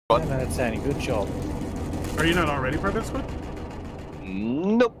Yeah, that's Danny. Good job. Are you not already part of this one?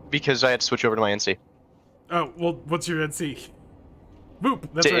 Nope, because I had to switch over to my NC. Oh, well, what's your NC? Boop,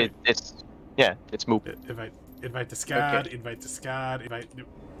 that's right. It's Moop. Invite to SCAD, okay. Invite to SCAD, invite...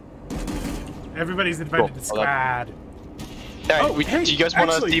 Everybody's invited to SCAD. Alright, hey, do you guys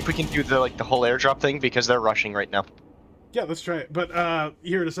want to see if we can do the whole airdrop thing? Because they're rushing right now. Yeah, let's try it. But,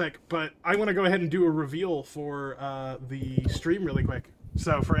 here in a sec. But I want to go ahead and do a reveal for, the stream really quick.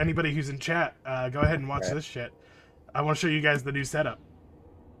 So, for anybody who's in chat, go ahead and watch this shit. I want to show you guys the new setup.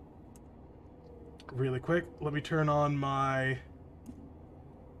 Really quick. Let me turn on my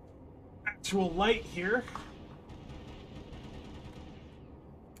actual light here.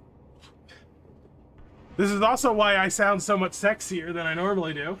 This is also why I sound so much sexier than I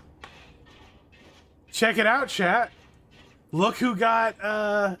normally do. Check it out, chat. Look who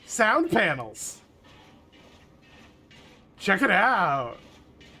got sound panels. Check it out.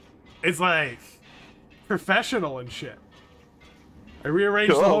 It's like professional and shit. I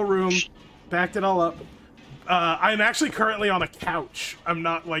rearranged the whole room, backed it all up. I'm actually currently on a couch. I'm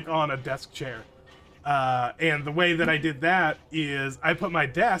not like on a desk chair. And the way that I did that is I put my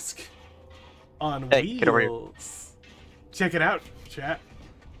desk on wheels. Get over here. Check it out, chat.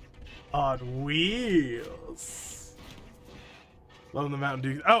 On wheels. Loving the Mountain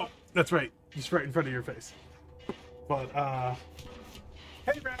Dew. Oh, that's right. Just right in front of your face. But,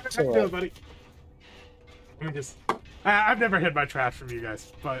 hey, Brad, how you doing, buddy? Let me just... I've never hid my trash from you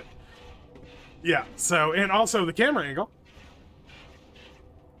guys, but... Yeah, so, and also the camera angle.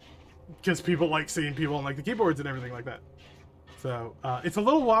 Because people like seeing people on, like, the keyboards and everything like that. So, it's a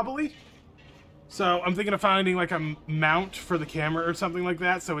little wobbly. So, I'm thinking of finding, like, a mount for the camera or something like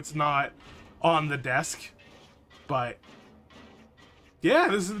that, so it's not on the desk. But, yeah,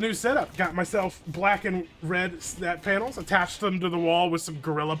 this is the new setup. Got myself black and red snap panels, attached them to the wall with some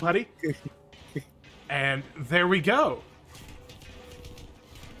Gorilla Putty. And there we go.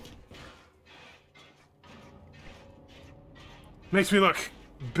 Makes me look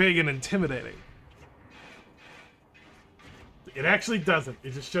big and intimidating. It actually doesn't.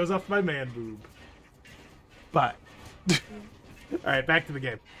 It just shows off my man boob. But, alright, back to the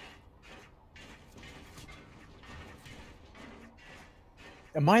game.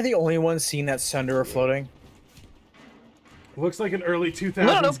 Am I the only one seeing that Sunderer floating? Looks like an early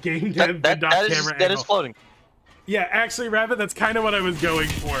 2000s game dev camera that is floating. Yeah, actually, Rabbit, that's kind of what I was going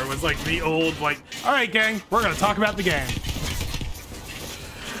for. Was like the old, like, alright, gang, we're going to talk about the game.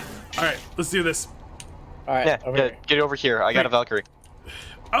 Alright, let's do this. Alright, yeah, get over here. I got a Valkyrie.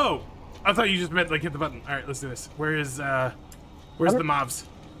 Oh! I thought you just meant, like, hit the button. Alright, let's do this. Where's the mobs?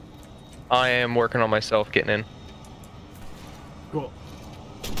 I am working on myself getting in. Cool.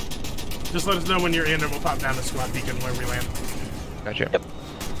 Just let us know when you're in and we'll pop down the squad beacon where we land. Gotcha. Yep.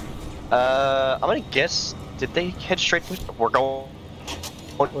 I'm gonna guess, did they head straight to We're going...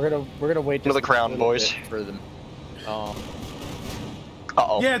 We're gonna wait to the crown, boys. For them.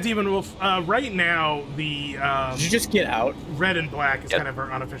 Uh-oh. Yeah, Demon Wolf, right now, the, Did you just get out? Red and black is kind of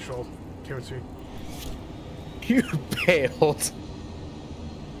our unofficial chemistry. You bailed.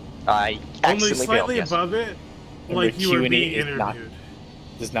 I only slightly above it, like you were being interviewed.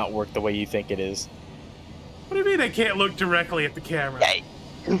 Does not work the way you think it is. What do you mean I can't look directly at the camera? Yay.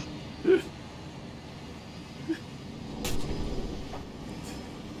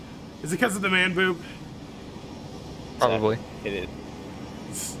 Is it because of the man boob? Probably. It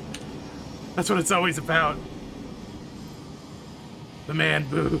is. That's what it's always about. The man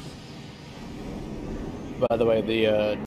boob. By the way, the